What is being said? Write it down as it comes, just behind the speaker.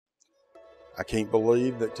I can't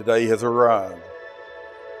believe that today has arrived,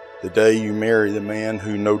 the day you marry the man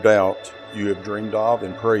who no doubt you have dreamed of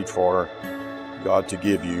and prayed for God to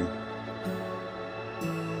give you.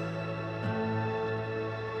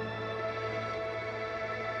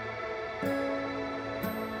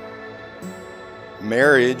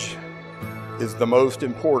 Marriage is the most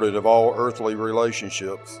important of all earthly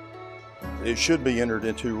relationships. It should be entered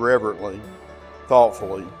into reverently,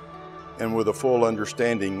 thoughtfully, and with a full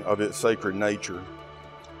understanding of its sacred nature.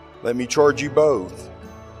 Let me charge you both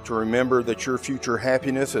to remember that your future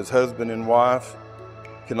happiness as husband and wife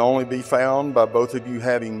can only be found by both of you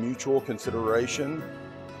having mutual consideration,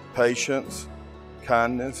 patience,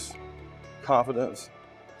 kindness, confidence,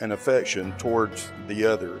 and affection towards the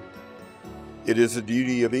other. It is the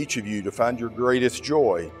duty of each of you to find your greatest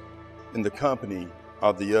joy in the company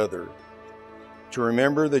of the other. To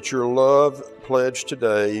remember that your love pledged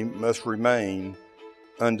today must remain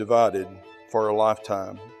undivided for a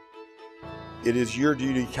lifetime. It is your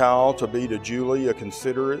duty, Kyle, to be to Julie a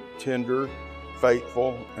considerate, tender,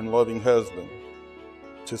 faithful, and loving husband,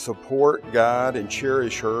 to support, guide, and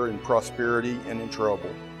cherish her in prosperity and in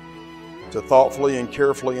trouble, to thoughtfully and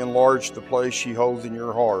carefully enlarge the place she holds in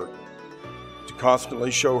your heart, to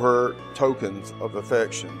constantly show her tokens of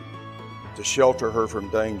affection, to shelter her from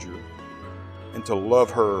danger, and to love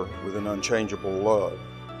her with an unchangeable love.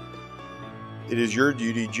 It is your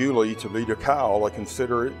duty, Julie, to be to Kyle a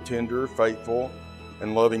considerate, tender, faithful,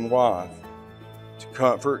 and loving wife, to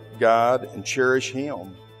comfort, guide, and cherish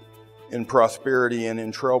him in prosperity and in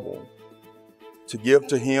trouble, to give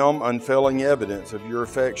to him unfailing evidence of your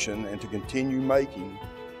affection, and to continue making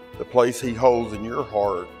the place he holds in your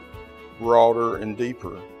heart broader and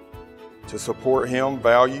deeper, to support him,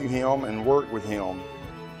 value him, and work with him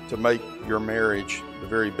to make your marriage the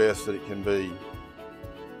very best that it can be.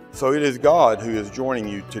 So it is God who is joining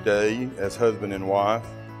you today as husband and wife.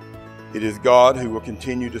 It is God who will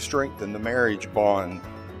continue to strengthen the marriage bond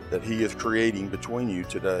that he is creating between you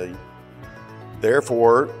today.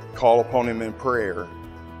 Therefore, call upon him in prayer,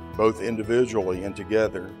 both individually and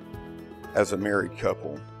together as a married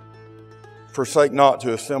couple. Forsake not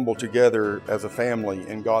to assemble together as a family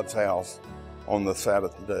in God's house on the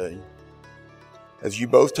Sabbath day. As you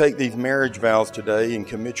both take these marriage vows today and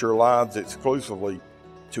commit your lives exclusively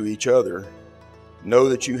to each other, know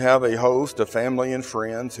that you have a host of family and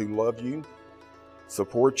friends who love you,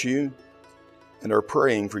 support you, and are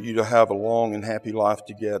praying for you to have a long and happy life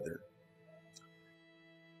together.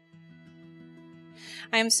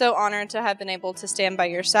 I am so honored to have been able to stand by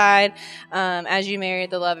your side as you marry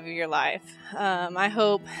the love of your life.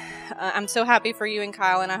 I'm so happy for you and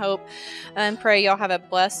Kyle, and I hope and pray y'all have a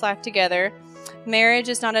blessed life together. Marriage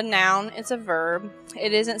is not a noun, it's a verb.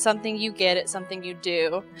 It isn't something you get, it's something you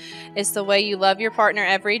do. It's the way you love your partner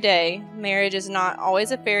every day. Marriage is not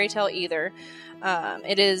always a fairy tale either.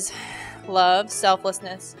 It is love,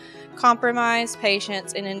 selflessness, compromise,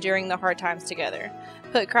 patience, and enduring the hard times together.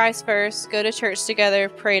 Put Christ first, go to church together,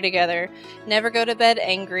 pray together, never go to bed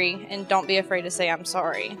angry, and don't be afraid to say I'm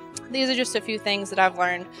sorry. These are just a few things that I've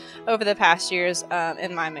learned over the past years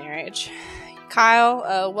in my marriage.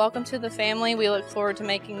 Kyle, welcome to the family. We look forward to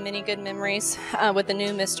making many good memories with the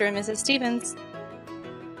new Mr. and Mrs. Stevens.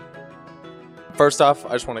 First off,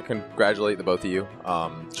 I just want to congratulate the both of you.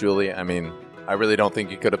 Julie, I mean, I really don't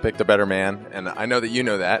think you could have picked a better man, and I know that you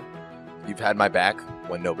know that. You've had my back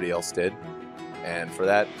when nobody else did. And for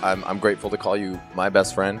that, I'm grateful to call you my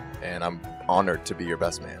best friend, and I'm honored to be your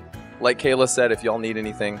best man. Like Kayla said, if y'all need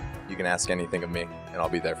anything, you can ask anything of me, and I'll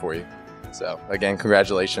be there for you. So, again,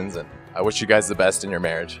 congratulations, and I wish you guys the best in your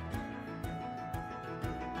marriage.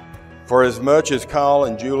 For as much as Kyle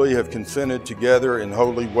and Julie have consented together in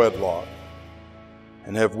holy wedlock,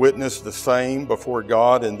 and have witnessed the same before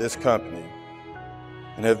God in this company,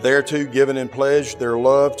 and have thereto given and pledged their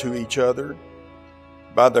love to each other,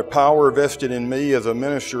 by the power vested in me as a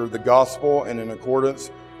minister of the gospel and in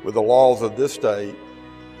accordance with the laws of this state,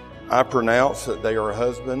 I pronounce that they are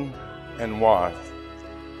husband and wife,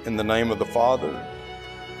 in the name of the Father,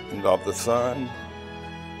 and of the Son,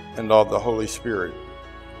 and of the Holy Spirit.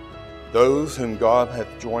 Those whom God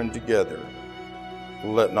hath joined together,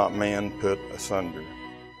 let not man put asunder.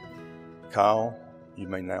 Kyle, you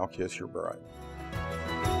may now kiss your bride.